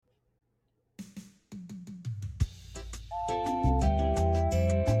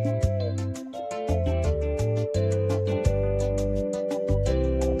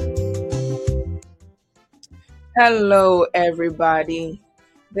Hello, everybody.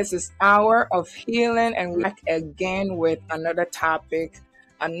 This is Hour of Healing, and we're back again with another topic,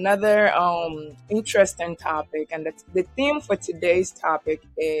 another interesting topic. And the theme for today's topic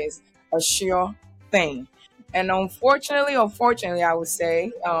is a sure thing. And unfortunately, I would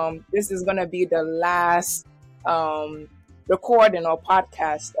say this is going to be the last um, recording or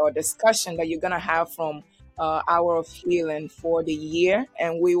podcast or discussion that you're going to have from Hour of Healing for the year.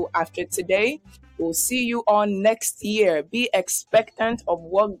 And after today, we'll see you all next year. Be expectant of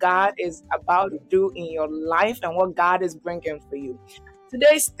what God is about to do in your life and what God is bringing for you.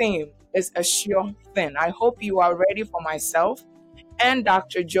 Today's theme is a sure thing. I hope you are ready for myself and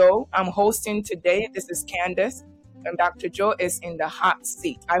Dr. Joe. I'm hosting today. This is Candace, and Dr. Joe is in the hot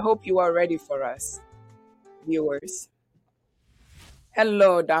seat. I hope you are ready for us, viewers.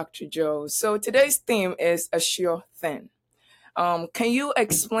 Hello, Dr. Joe. So today's theme is a sure thing. Can you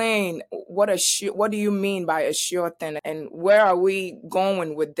explain what do you mean by a sure thing, and where are we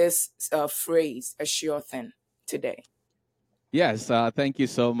going with this phrase, a sure thing, today? Yes, thank you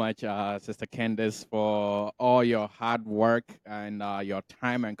so much, Sister Candace, for all your hard work and your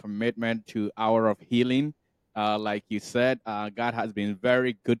time and commitment to Hour of Healing. Like you said, God has been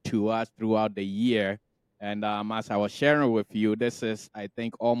very good to us throughout the year. And as I was sharing with you, this is, I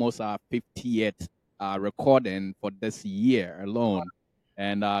think, almost our 50th recording for this year alone.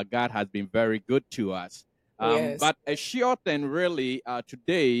 And God has been very good to us. Yes. But a sure thing, really,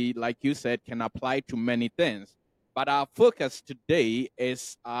 today, like you said, can apply to many things, but our focus today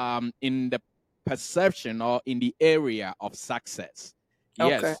is in the perception or in the area of success.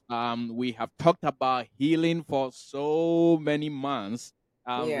 Okay. Yes, we have talked about healing for so many months,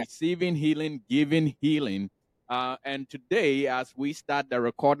 Yeah. receiving healing, giving healing. And today, as we start the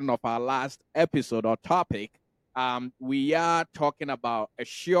recording of our last episode or topic, we are talking about a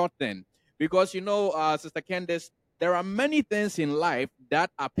sure thing. Because, Sister Candace, there are many things in life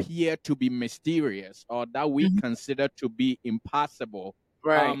that appear to be mysterious or that we Mhm. consider to be impossible,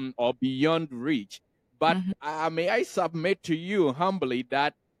 Right. or beyond reach. But Hmm. may I submit to you humbly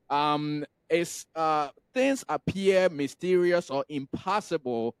that things appear mysterious or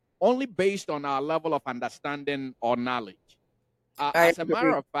impossible only based on our level of understanding or knowledge. I As a matter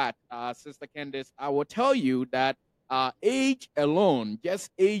agree. of fact, Sister Candice, I will tell you that age alone, just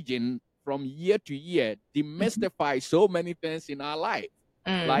aging from year to year, Hmm. demystifies so many things in our life.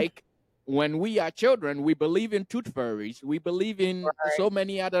 Mm. Like when we are children, we believe in tooth fairies, we believe in Right. so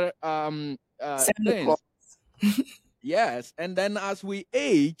many other Santa Claus. things. Yes, and then as we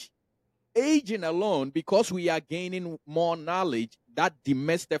aging alone, because we are gaining more knowledge, that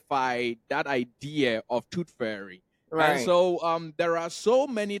demystify that idea of tooth fairy. And Right. so there are so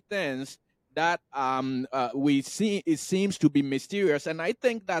many things that we see it seems to be mysterious, and I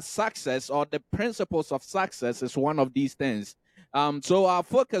think that success or the principles of success is one of these things. So our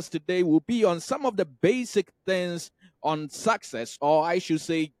focus today will be on some of the basic things on success, or I should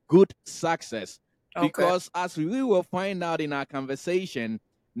say good success, Okay. because as we will find out in our conversation,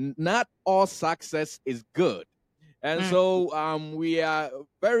 not all success is good. And Mm. so we are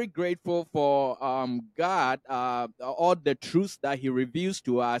very grateful for God, all the truths that He reveals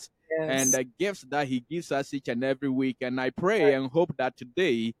to us and Yes. the gifts that He gives us each and every week. And I pray and hope that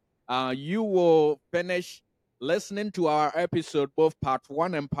today you will finish listening to our episode, both part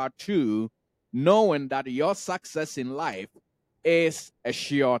one and part two, knowing that your success in life is a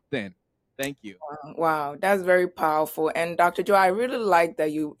sure thing. Thank you. Wow, that's very powerful. And Dr. Joe, I really like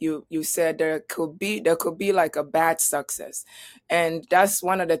that you said there could be like a bad success. And that's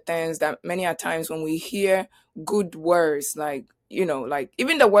one of the things that many a times when we hear good words, like, like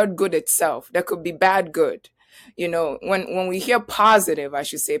even the word good itself, there could be bad good. When we hear positive, I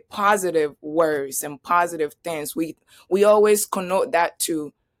should say positive words and positive things, we always connote that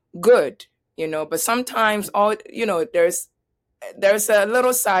to good, but sometimes there's a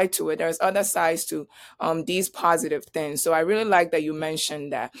little side to it. There's other sides to these positive things. So I really like that you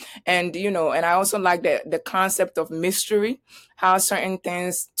mentioned that. And and I also like the concept of mystery, how certain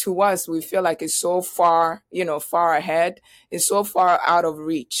things to us we feel like it's so far, far ahead, it's so far out of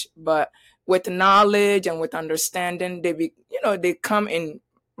reach. But with knowledge and with understanding, they come in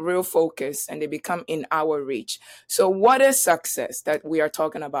real focus and they become in our reach. So what is success that we are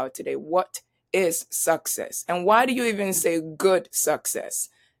talking about today? What is success? And why do you even say good success?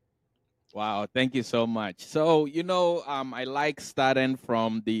 Wow, thank you so much. So, I like starting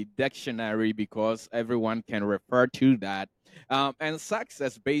from the dictionary because everyone can refer to that. And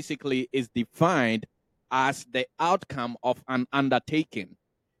success basically is defined as the outcome of an undertaking.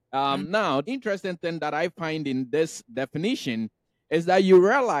 Mm. Now, the interesting thing that I find in this definition is that you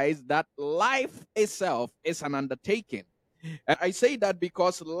realize that life itself is an undertaking. And I say that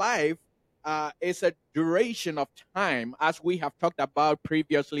because life is a duration of time, as we have talked about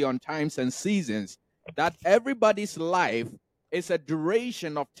previously on times and seasons, that everybody's life is a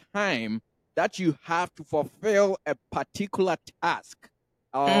duration of time that you have to fulfill a particular task,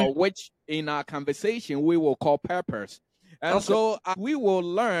 Mm. which in our conversation we will call purpose. And Okay. so, as we will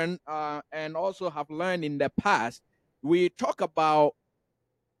learn and also have learned in the past, we talk about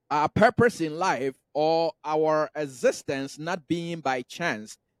our purpose in life or our existence not being by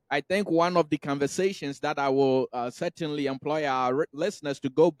chance. I think one of the conversations that I will certainly employ our listeners to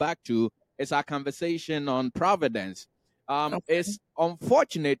go back to is our conversation on providence. Okay. It's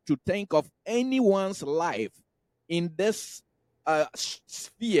unfortunate to think of anyone's life in this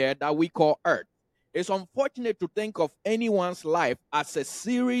sphere that we call Earth. It's unfortunate to think of anyone's life as a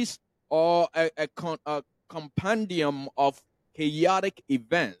series or a compendium of chaotic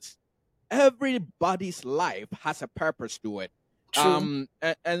events. Everybody's life has a purpose to it. True.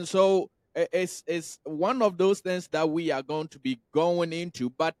 And so it's one of those things that we are going to be going into.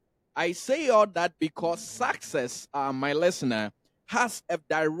 But I say all that because success, my listener, has a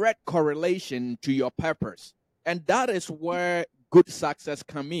direct correlation to your purpose. And that is where good success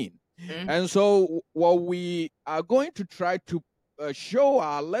come in. Mm. And so what we are going to try to show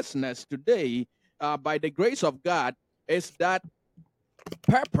our listeners today, by the grace of God, is that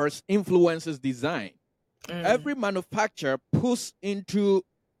purpose influences design. Mm. Every manufacturer puts into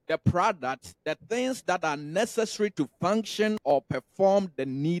the product the things that are necessary to function or perform the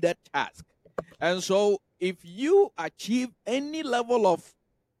needed task. And so, if you achieve any level of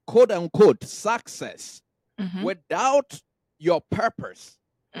quote unquote success Mm-hmm. without your purpose,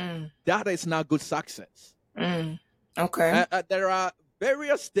 Mm. that is not good success. Mm. Okay. There are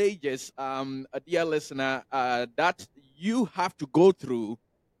various stages, dear listener, that you have to go through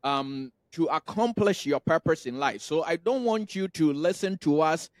to accomplish your purpose in life. So I don't want you to listen to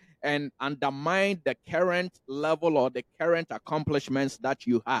us and undermine the current level or the current accomplishments that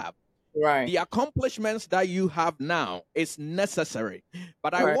you have. Right. The accomplishments that you have now is necessary.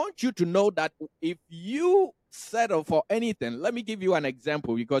 But I Right. want you to know that if you settle for anything, let me give you an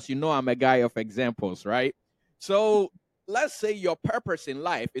example because you know I'm a guy of examples, right? So let's say your purpose in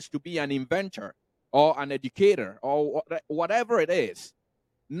life is to be an inventor or an educator or whatever it is.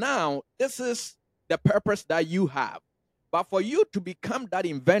 Now, this is the purpose that you have. But for you to become that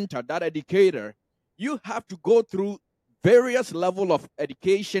inventor, that educator, you have to go through various level of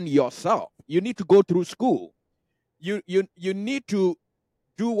education yourself. You need to go through school. You need to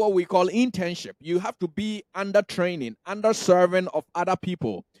do what we call internship. You have to be under training, under serving of other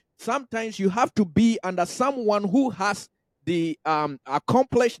people. Sometimes you have to be under someone who has the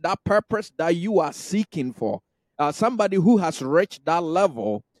accomplished that purpose that you are seeking for. Somebody who has reached that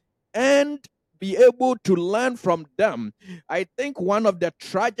level and be able to learn from them. I think one of the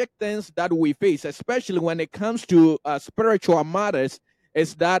tragic things that we face, especially when it comes to spiritual matters,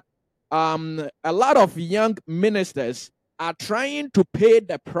 is that a lot of young ministers are trying to pay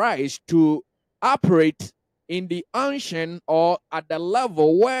the price to operate in the unction or at the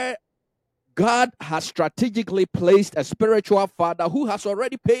level where God has strategically placed a spiritual father who has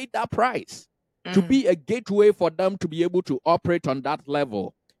already paid that price to Mm. be a gateway for them to be able to operate on that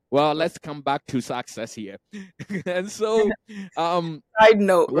level. Well, let's come back to success here. And so, Side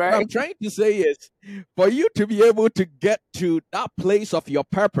note, what I'm right? trying to say is for you to be able to get to that place of your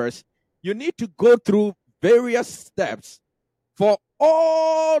purpose, you need to go through various steps. For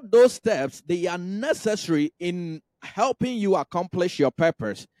all those steps, they are necessary in helping you accomplish your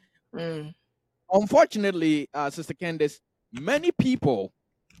purpose. Mm. Unfortunately, Sister Candice, many people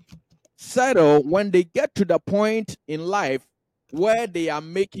settle when they get to the point in life where they are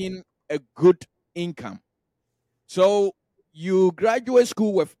making a good income. So you graduate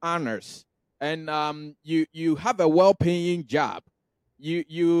school with honors, and you have a well-paying job.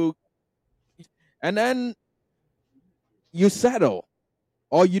 You and then you settle,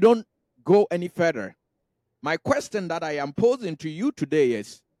 or you don't go any further. My question that I am posing to you today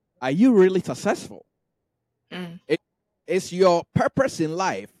is: are you really successful? Mm. Is your purpose in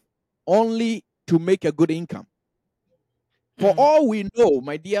life only to make a good income? For Mm. all we know,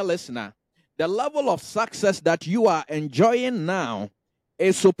 my dear listener, the level of success that you are enjoying now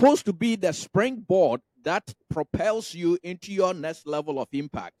is supposed to be the springboard that propels you into your next level of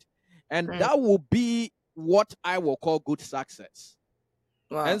impact. And Mm. that will be what I will call good success.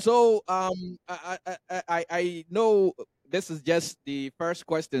 And Wow. so I know this is just the first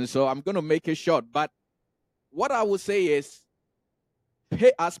question, so I'm going to make it short. But what I would say is,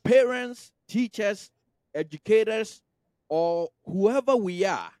 as parents, teachers, educators, or whoever we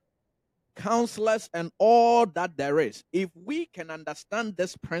are, counselors, and all that there is, if we can understand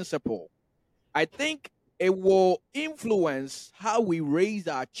this principle, I think it will influence how we raise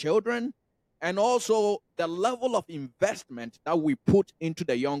our children and also the level of investment that we put into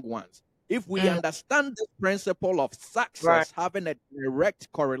the young ones. If we Mm, understand the principle of right. success having a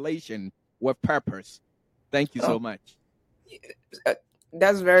direct correlation with purpose. Thank you Oh, so much. uh,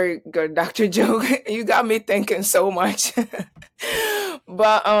 that's very good, Dr. Joe. You got me thinking so much.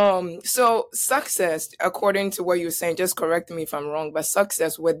 But so success, according to what you're saying, just correct me if I'm wrong, but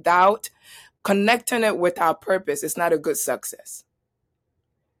success without connecting it with our purpose is not a good success.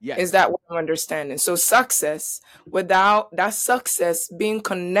 Is Yes. that what I'm understanding? So success without that success being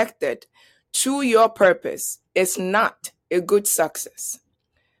connected to your purpose is not a good success.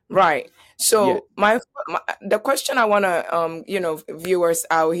 Right. Yes. So my the question I want to viewers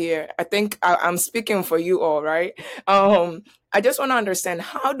out here, I think I'm speaking for you all, right? I just want to understand,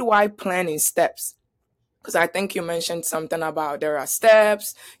 how do I plan in steps? Because I think you mentioned something about there are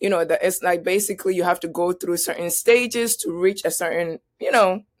steps, that it's like basically you have to go through certain stages to reach a certain,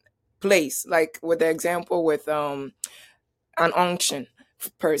 place, like with the example with an unction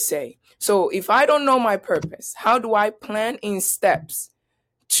per se. So if I don't know my purpose, how do I plan in steps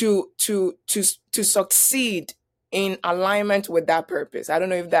to succeed in alignment with that purpose? I don't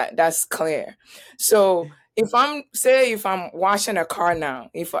know if that's clear. So if I'm washing a car now,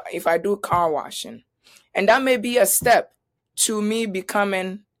 if I do car washing, and that may be a step to me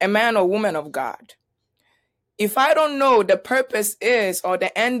becoming a man or woman of God. If I don't know the purpose is, or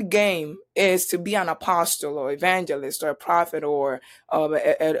the end game is to be an apostle or evangelist or a prophet or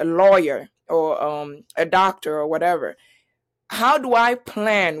a lawyer or a doctor or whatever, how do I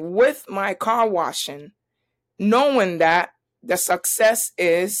plan with my car washing, knowing that the success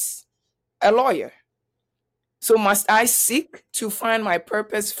is a lawyer? So must I seek to find my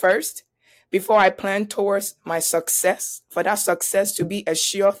purpose first before I plan towards my success, for that success to be a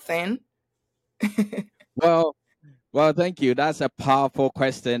sure thing? Well, Well, thank you. That's a powerful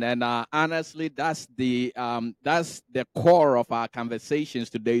question, and honestly, that's the core of our conversations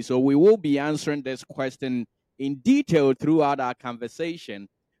today. So we will be answering this question in detail throughout our conversation.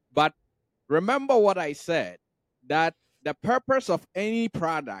 But remember what I said, that the purpose of any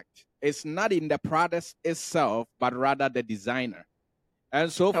product is not in the product itself, but rather the designer.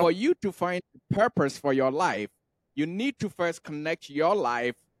 And so, Oh, for you to find purpose for your life, you need to first connect your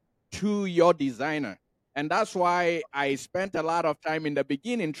life to your designer. And that's why I spent a lot of time in the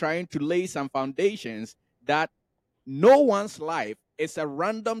beginning trying to lay some foundations that no one's life is a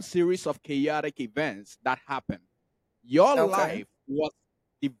random series of chaotic events that happen. Your okay, life was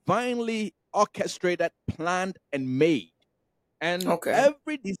divinely orchestrated, planned, and made. And okay,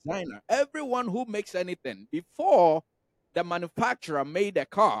 every designer, everyone who makes anything, before the manufacturer made a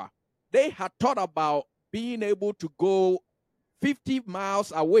car, they had thought about being able to go 50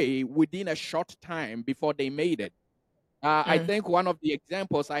 miles away within a short time before they made it. I mm, think one of the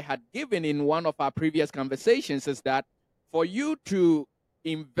examples I had given in one of our previous conversations is that for you to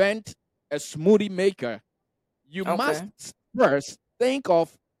invent a smoothie maker, you must okay, first think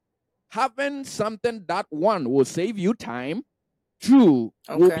of having something that, one, will save you time, two,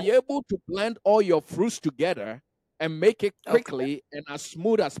 will okay, be able to blend all your fruits together and make it okay, quickly and as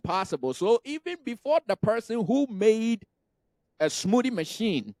smooth as possible. So even before the person who made a smoothie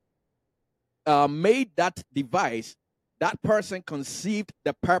machine made that device, that person conceived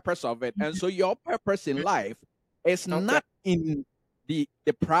the purpose of it. And so your purpose in life is okay, not in the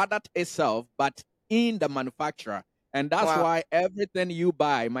product itself, but in the manufacturer. And that's wow, why everything you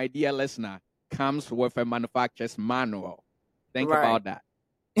buy, my dear listener, comes with a manufacturer's manual. Think right. about that.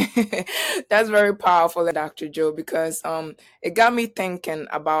 That's very powerful, Dr. Joe, because it got me thinking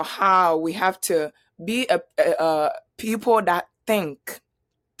about how we have to be a people that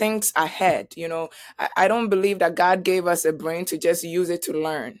thinks ahead. I don't believe that God gave us a brain to just use it to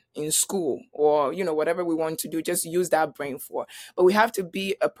learn in school, or whatever we want to do, just use that brain for. But we have to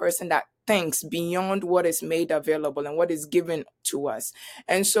be a person that thinks beyond what is made available and what is given to us.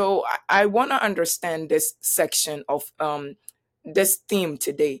 And so I want to understand this section of this theme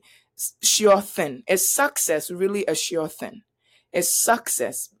today. Sure thing. Is success really a sure thing? Is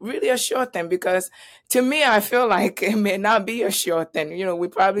success really a sure thing? Because to me, I feel like it may not be a sure thing. We're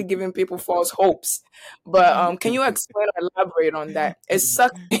probably giving people false hopes. But can you explain or elaborate on that? Is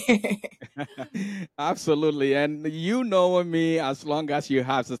suc Absolutely. And you know me as long as you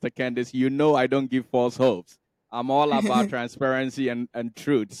have, Sister Candice, you know I don't give false hopes. I'm all about transparency and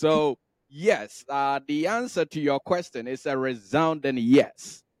truth. So, yes, the answer to your question is a resounding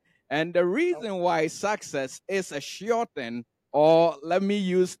yes. And the reason why success is a sure thing, or let me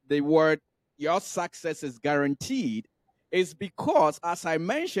use the word, your success is guaranteed, is because, as I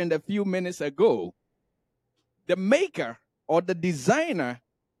mentioned a few minutes ago, the maker or the designer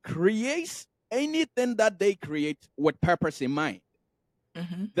creates anything that they create with purpose in mind.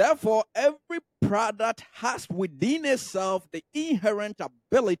 Mm-hmm. Therefore, every product has within itself the inherent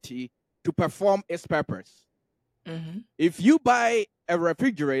ability to perform its purpose. Mm-hmm. If you buy a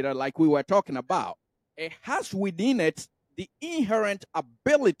refrigerator like we were talking about, it has within it the inherent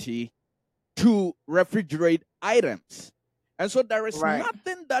ability to refrigerate items. And so there is Right.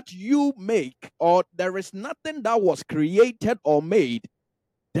 nothing that you make, or there is nothing that was created or made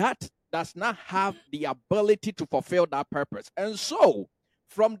that does not have the ability to fulfill that purpose. And so,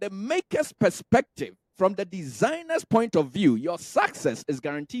 from the maker's perspective, from the designer's point of view, your success is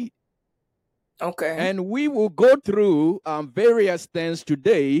guaranteed. Okay. And we will go through various things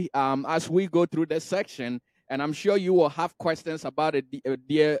today as we go through this section. And I'm sure you will have questions about it,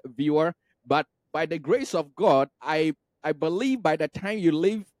 dear viewer. But by the grace of God, I believe by the time you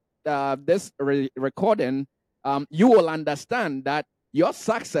leave this recording, you will understand that your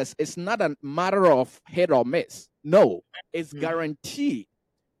success is not a matter of hit or miss. No, it's Mm-hmm. guaranteed,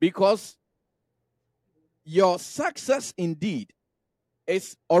 because your success indeed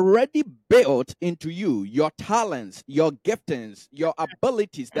is already built into you. Your talents, your giftings, your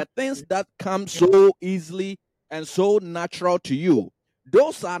abilities, the things that come so easily and so natural to you,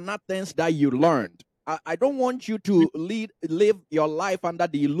 those are not things that you learned. I don't want you to live your life under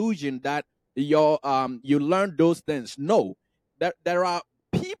the illusion that you learned those things. No, there are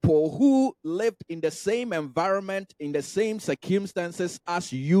people who lived in the same environment, in the same circumstances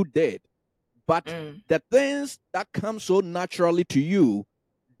as you did, but Mm. the things that come so naturally to you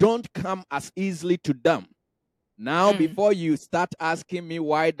don't come as easily to them. Now, Mm. before you start asking me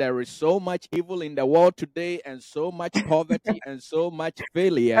why there is so much evil in the world today and so much poverty and so much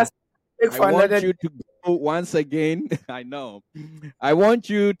failure, That's big I for another want day. you to go once again. I know. I want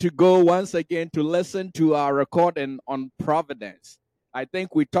you to go once again to listen to our recording on providence. I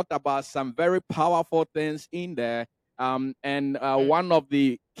think we talked about some very powerful things in there. And Mm. one of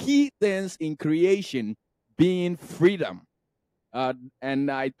the key things in creation being freedom.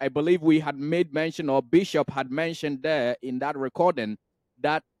 And I believe we had made mention, or Bishop had mentioned there in that recording,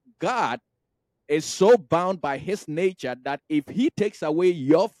 that God is so bound by his nature that if he takes away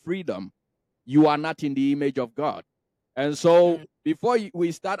your freedom, you are not in the image of God. And so, Mm. before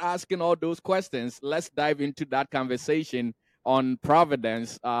we start asking all those questions, let's dive into that conversation on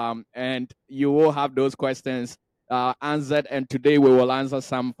providence. And you will have those questions answered. And today we will answer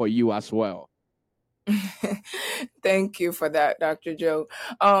some for you as well. Thank you for that, Dr. Joe.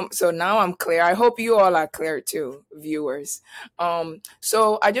 So now I'm clear. I hope you all are clear too, viewers.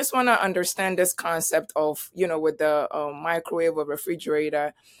 So I just want to understand this concept of, with the microwave or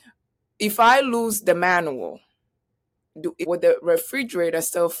refrigerator. If I lose the manual, would the refrigerator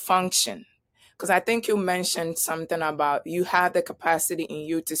still function? Because I think you mentioned something about you have the capacity in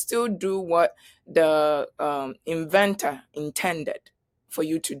you to still do what the inventor intended for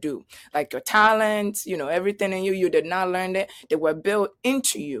you to do, like your talents, everything in you. You did not learn it; they were built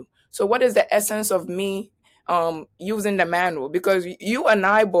into you. So, what is the essence of me using the manual? Because you and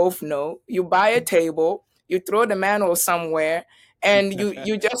I both know you buy a table, you throw the manual somewhere, and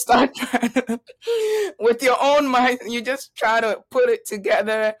you just start trying to, with your own mind, you just try to put it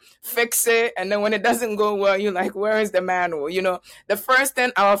together, fix it, and then when it doesn't go well, you're like, where is the manual? The first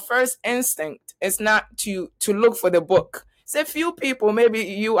thing, our first instinct is not to look for the book. It's a few people, maybe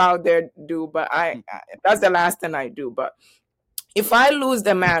you out there do, but I that's the last thing I do. But if I lose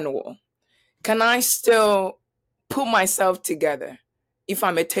the manual, can I still put myself together? If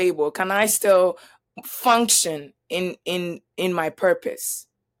I'm a table, can I still function in my purpose,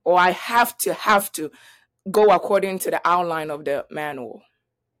 or I have to go according to the outline of the manual?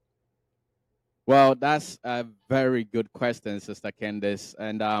 Well, that's a very good question, Sister Candice.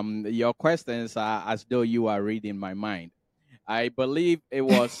 And your questions are as though you are reading my mind. I believe it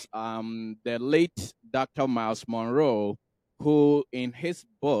was the late Dr. Miles Monroe who, in his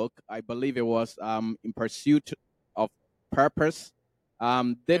book, I believe it was In Pursuit of Purpose,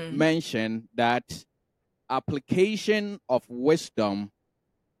 did Mm. mention that application of wisdom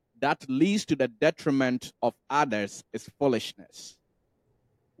that leads to the detriment of others is foolishness.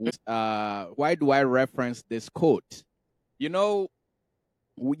 Why do I reference this quote? You know,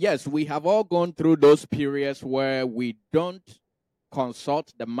 yes, we have all gone through those periods where we don't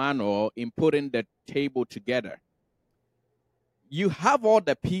consult the manual in putting the table together. You have all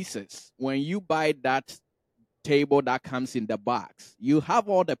the pieces when you buy that table that comes in the box. You have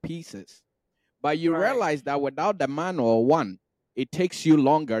all the pieces, but you Right. realize that without the manual, one, it takes you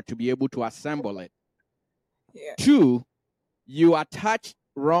longer to be able to assemble it. Yeah. Two, you attach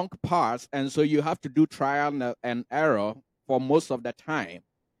wrong parts, and so you have to do trial and error for most of the time.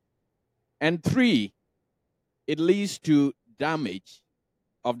 And three, it leads to damage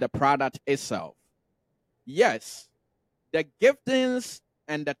of the product itself. Yes, the giftings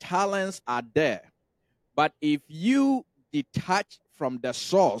and the talents are there, but if you detach from the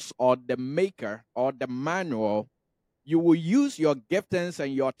source or the maker or the manual, you will use your giftings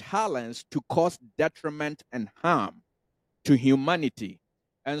and your talents to cause detriment and harm to humanity.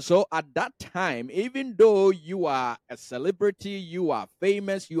 And so at that time, even though you are a celebrity, you are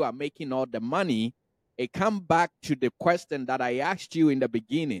famous, you are making all the money, it comes back to the question that I asked you in the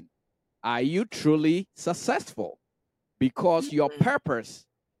beginning. Are you truly successful? Because your Mm. purpose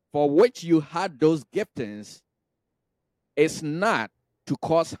for which you had those giftings is not to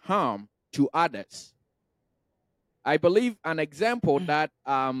cause harm to others. I believe an example Mm. that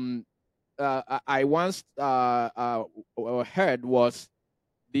I once heard was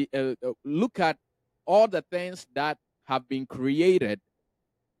the look at all the things that have been created,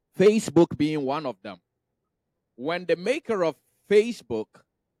 Facebook being one of them. When the maker of Facebook,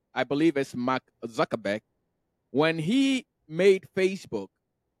 I believe it's Mark Zuckerberg, when he made Facebook,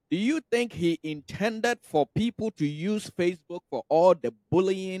 do you think he intended for people to use Facebook for all the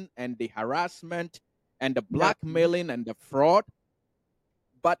bullying and the harassment and the No. blackmailing and the fraud?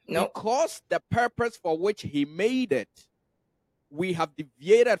 But Nope. because the purpose for which he made it, we have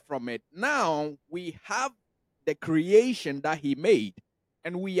deviated from it. Now we have the creation that he made,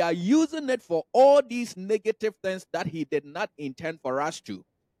 and we are using it for all these negative things that he did not intend for us to.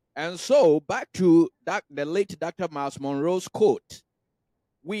 And so, back to the late Dr. Miles Monroe's quote,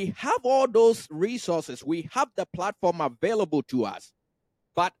 we have all those resources, we have the platform available to us,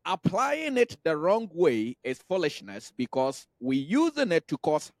 but applying it the wrong way is foolishness because we're using it to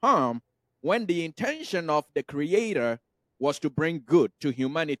cause harm when the intention of the creator was to bring good to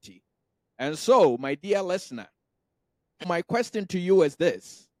humanity. And so, my dear listener, my question to you is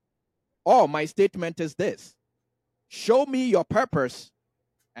this, or my statement is this: show me your purpose,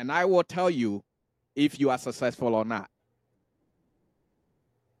 and I will tell you if you are successful or not.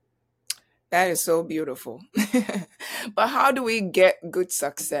 That is so beautiful. But how do we get good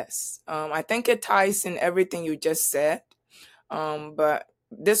success? I think it ties in everything you just said. But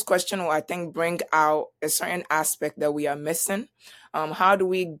this question will, I think, bring out a certain aspect that we are missing. How do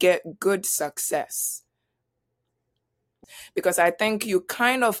we get good success? Because I think you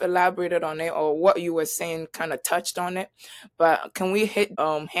kind of elaborated on it, or what you were saying kind of touched on it. But can we hit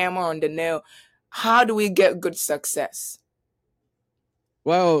hammer on the nail? How do we get good success?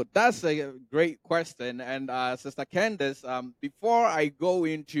 Well, that's a great question. And Sister Candace, before I go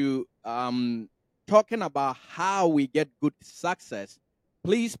into talking about how we get good success,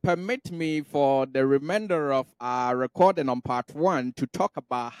 please permit me for the remainder of our recording on part one to talk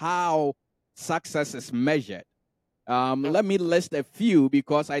about how success is measured. Let me list a few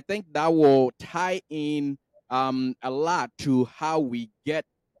because I think that will tie in a lot to how we get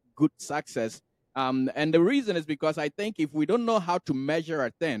good success. And the reason is because I think if we don't know how to measure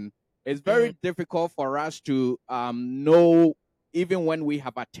a thing, it's very Mm, difficult for us to know even when we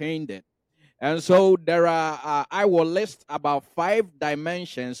have attained it. And so there are, I will list about 5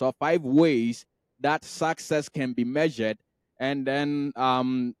 dimensions or 5 ways that success can be measured. And then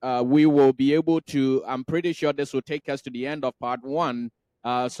we will be able to, I'm pretty sure this will take us to the end of part one.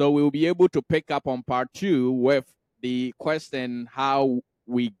 So we'll be able to pick up on part two with the question how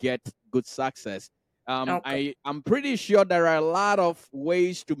we get good success. okay. I'm pretty sure there are a lot of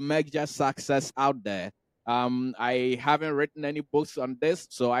ways to measure success out there. I haven't written any books on this,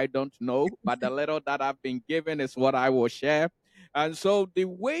 so I don't know. But the little that I've been given is what I will share. And so the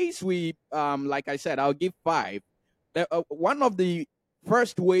ways we, like I said, I'll give 5. One of the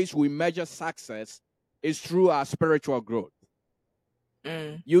first ways we measure success is through our spiritual growth.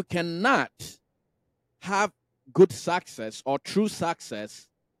 Mm, You cannot have good success or true success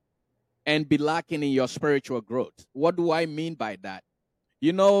and be lacking in your spiritual growth. What do I mean by that?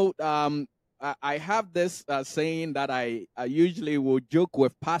 You know, I have this saying that I usually will joke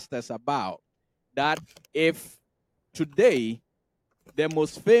with pastors about, that if today the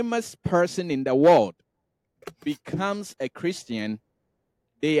most famous person in the world becomes a Christian,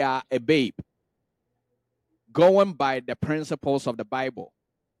 they are a babe, going by the principles of the Bible.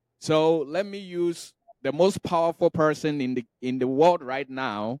 So let me use the most powerful person in the world right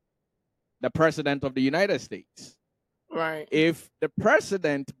now, the president of the United States. Right. If the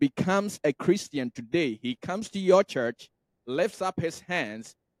president becomes a Christian today, he comes to your church, lifts up his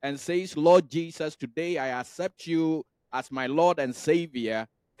hands, and says, Lord Jesus, today I accept you as my Lord and Savior.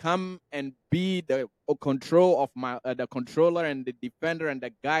 Come and be the control of my the controller and the defender and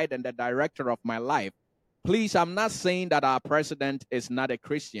the guide and the director of my life. Please, I'm not saying that our president is not a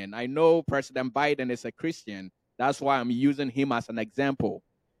Christian. I know President Biden is a Christian. That's why I'm using him as an example.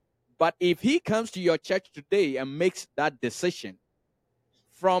 But if he comes to your church today and makes that decision,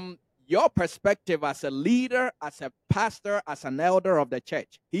 from your perspective as a leader, as a pastor, as an elder of the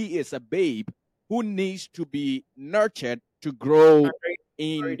church, he is a babe who needs to be nurtured to grow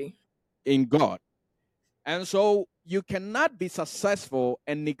in Already. God. And so you cannot be successful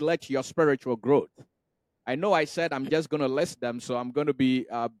and neglect your spiritual growth. I know I said I'm just going to list them, so I'm going to be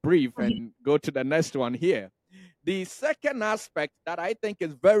brief and go to the next one here. The second aspect that I think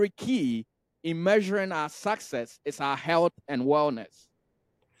is very key in measuring our success is our health and wellness.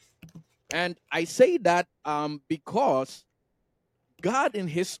 And I say that because God, in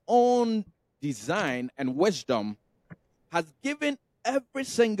His own design and wisdom, has given every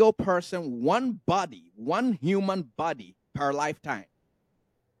single person one body, one human body per lifetime.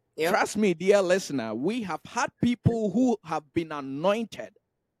 Yep. Trust me, dear listener, we have had people who have been anointed,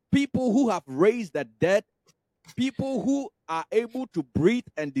 people who have raised the dead, people who are able to breathe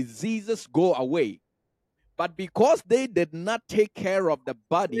and diseases go away. But because they did not take care of the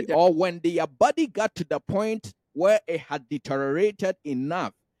body, or when their body got to the point where it had deteriorated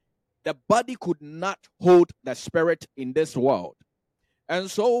enough, the body could not hold the spirit in this world. And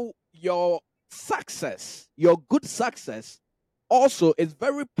so your success, your good success, also is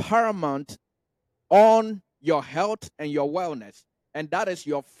very paramount on your health and your wellness. And that is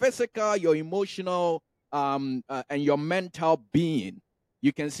your physical, your emotional, and your mental being.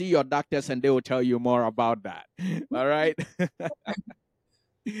 You can see your doctors and they will tell you more about that. All right.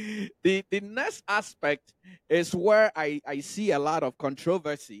 The next aspect is where I see a lot of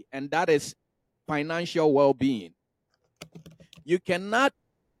controversy, and that is financial well-being. You cannot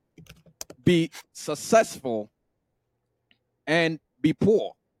be successful and be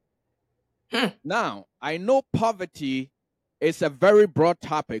poor. Now, I know poverty is a very broad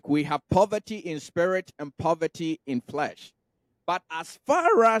topic. We have poverty in spirit and poverty in flesh. But as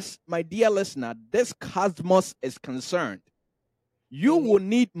far as, my dear listener, this cosmos is concerned, you will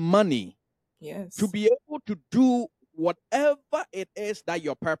need money to be able to do whatever it is that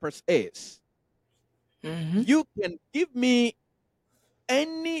your purpose is. You can give me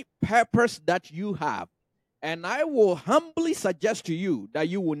any purpose that you have, and I will humbly suggest to you that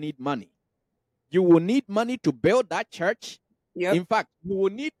you will need money. You will need money to build that church. Yep. In fact, you will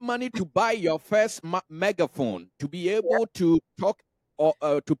need money to buy your first megaphone to be able to talk or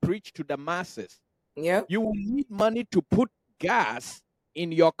to preach to the masses. Yep. You will need money to put gas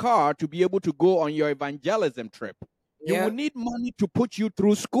in your car to be able to go on your evangelism trip. You will need money to put you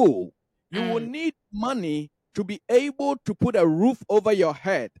through school. You will need money to be able to put a roof over your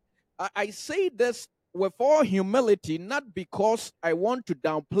head. I say this with all humility, not because I want to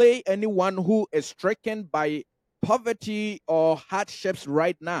downplay anyone who is stricken by poverty or hardships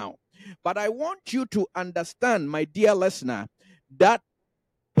right now. But I want you to understand, my dear listener, that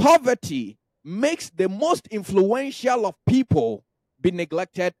poverty makes the most influential of people be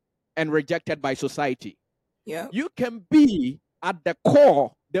neglected and rejected by society. Yeah. You can be at the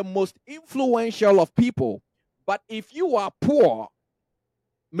core the most influential of people, but if you are poor,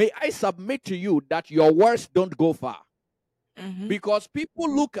 may I submit to you that your words don't go far. Because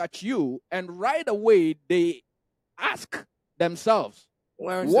people look at you and right away they ask themselves,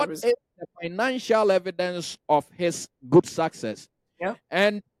 what is the financial evidence of his good success? Yeah.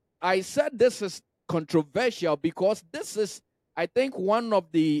 And I said this is controversial because this is, I think, one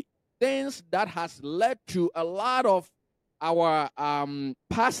of the things that has led to a lot of our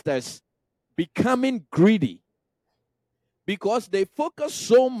pastors becoming greedy, because they focus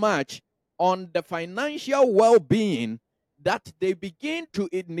so much on the financial well-being that they begin to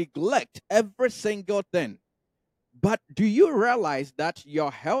neglect every single thing. But do you realize that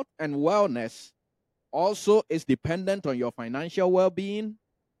your health and wellness also is dependent on your financial well-being?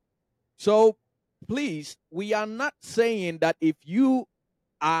 So please, we are not saying that if you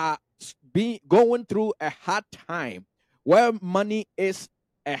are going through a hard time where money is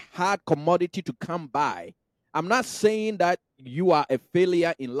a hard commodity to come by, I'm not saying that you are a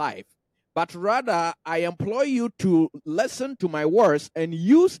failure in life, but rather I implore you to listen to my words and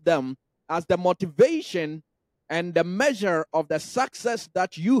use them as the motivation and the measure of the success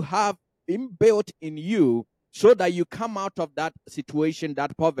that you have inbuilt in you, so that you come out of that situation,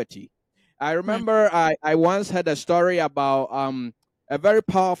 that poverty. I Mm, remember I once heard a story about a very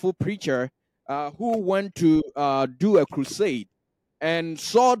powerful preacher who went to do a crusade and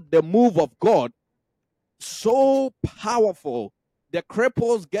saw the move of God so powerful. The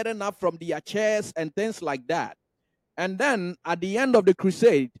cripples getting up from their chairs and things like that. And then at the end of the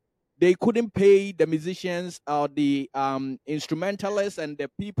crusade, they couldn't pay the musicians or the instrumentalists and the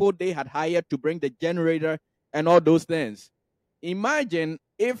people they had hired to bring the generator and all those things. Imagine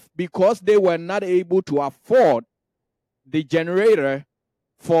if, because they were not able to afford the generator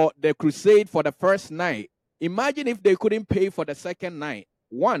for the crusade for the first night, imagine if they couldn't pay for the second night.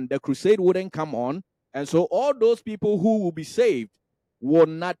 One, the crusade wouldn't come on. And so all those people who will be saved will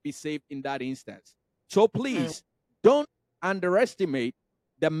not be saved in that instance. So mm. please don't underestimate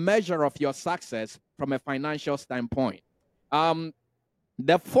the measure of your success from a financial standpoint. Um,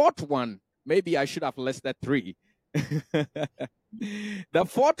 the fourth one, maybe I should have listed three. The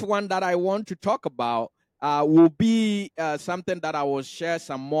fourth one that I want to talk about will be something that I will share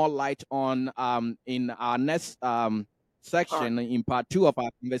some more light on in our next Part. section, in part two of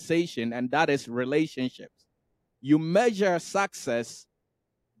our conversation, and that is relationships. You measure success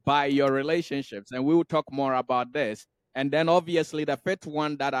by your relationships, and we will talk more about this. And then, obviously, the fifth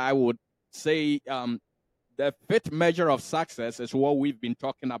one that I would say the fifth measure of success is what we've been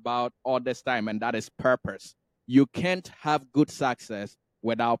talking about all this time, and that is purpose. You can't have good success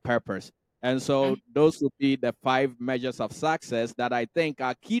without purpose. And so Mm. those would be the five measures of success that I think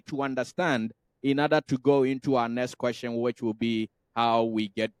are key to understand in order to go into our next question, which will be how we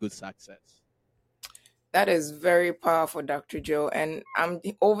get good success. That is very powerful, Dr. Joe. And I'm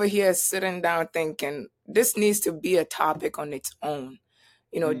over here sitting down thinking this needs to be a topic on its own.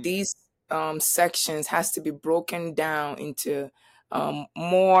 Mm, These sections has to be broken down into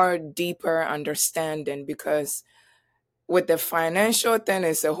more deeper understanding, because with the financial thing,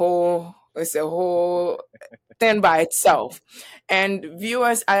 it's a whole thing by itself. And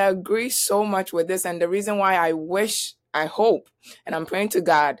viewers, I agree so much with this. And the reason why I hope, and I'm praying to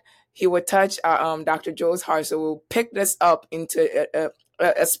God, He will touch Dr. Joe's heart. So we'll pick this up into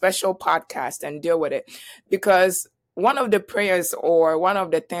a special podcast and deal with it. Because one of the prayers, or one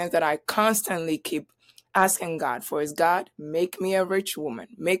of the things that I constantly keep asking God for, is, God, make me a rich woman,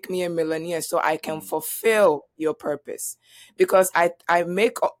 make me a millionaire so I can mm, fulfill your purpose. Because I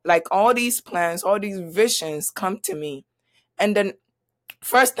make like all these plans, all these visions come to me, and then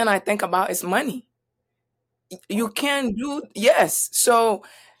first thing I think about is money. You wow. can't do, yes. So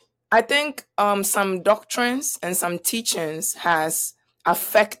I think some doctrines and some teachings has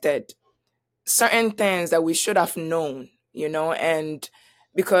affected certain things that we should have known, and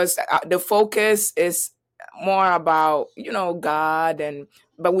because the focus is more about, God, and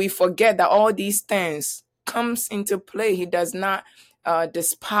but we forget that all these things comes into play. He does not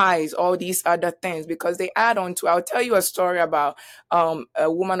despise all these other things, because they add on to. I'll tell you a story about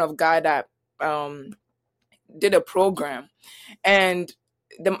a woman of God that um, did a program, and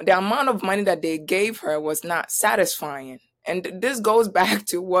the amount of money that they gave her was not satisfying. And this goes back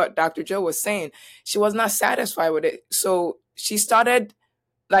to what Dr. Joe was saying. She was not satisfied with it. So she started,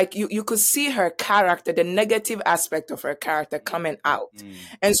 like, you could see her character, the negative aspect of her character coming out. Mm,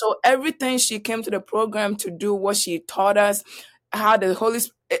 And so everything she came to the program to do, what she taught us, how the Holy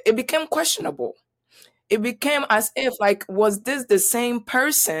Spirit, it became questionable. It became as if, like, was this the same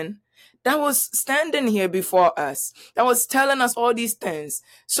person that was standing here before us, that was telling us all these things?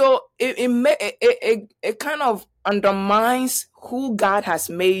 So it kind of undermines who God has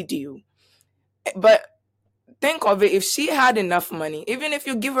made you. But think of it, if she had enough money, even if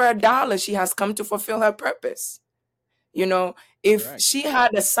you give her $1, she has come to fulfill her purpose. you know if correct. she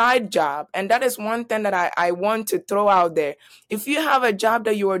had a side job, and that is one thing that I want to throw out there. If you have a job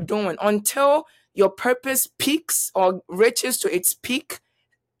that you are doing until your purpose peaks or reaches to its peak,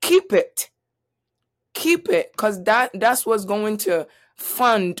 keep it, because that's what's going to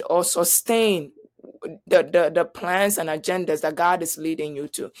fund or sustain the plans and agendas that God is leading you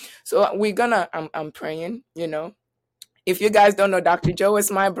to. So we're gonna, I'm praying. If you guys don't know, Dr. Joe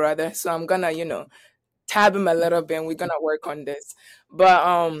is my brother, so I'm gonna, tab him a little bit, and we're gonna work on this.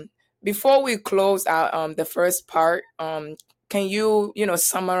 But before we close out the first part, can you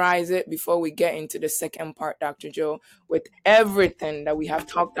summarize it before we get into the second part, Dr. Joe, with everything that we have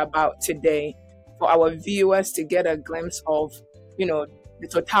talked about today, for our viewers to get a glimpse of, you know, the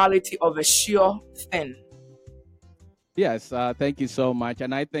totality of a sure thing. Yes, thank you so much.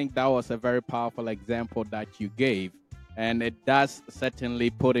 And I think that was a very powerful example that you gave. And it does certainly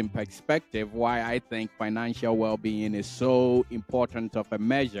put in perspective why I think financial well being is so important of a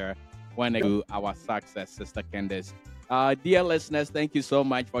measure when it to our success, Sister Candice. Dear listeners, thank you so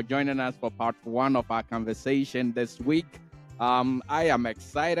much for joining us for part one of our conversation this week. I am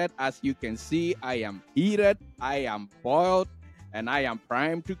excited. As you can see, I am heated, I am boiled, and I am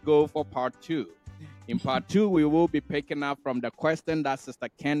primed to go for part two. In part two, we will be picking up from the question that Sister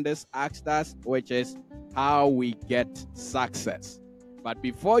Candace asked us, which is how we get success. But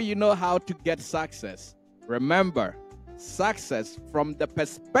before you know how to get success, remember, success from the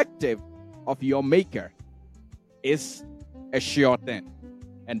perspective of your maker is a sure thing.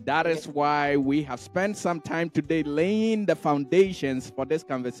 And that is why we have spent some time today laying the foundations for this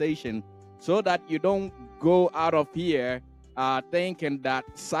conversation so that you don't go out of here thinking that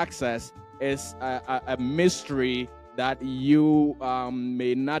success is a mystery that you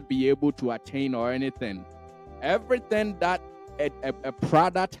may not be able to attain or anything. Everything that a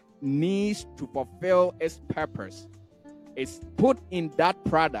product needs to fulfill its purpose is put in that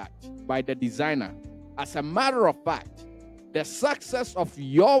product by the designer. As a matter of fact, the success of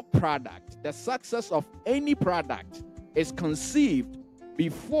your product, the success of any product is conceived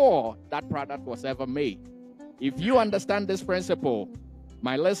before that product was ever made. If you understand this principle,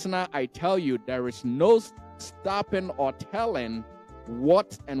 my listener, I tell you, there is no stopping or telling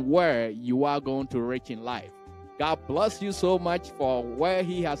what and where you are going to reach in life. God bless you so much for where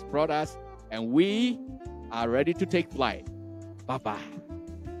He has brought us, and we are ready to take flight. Bye-bye.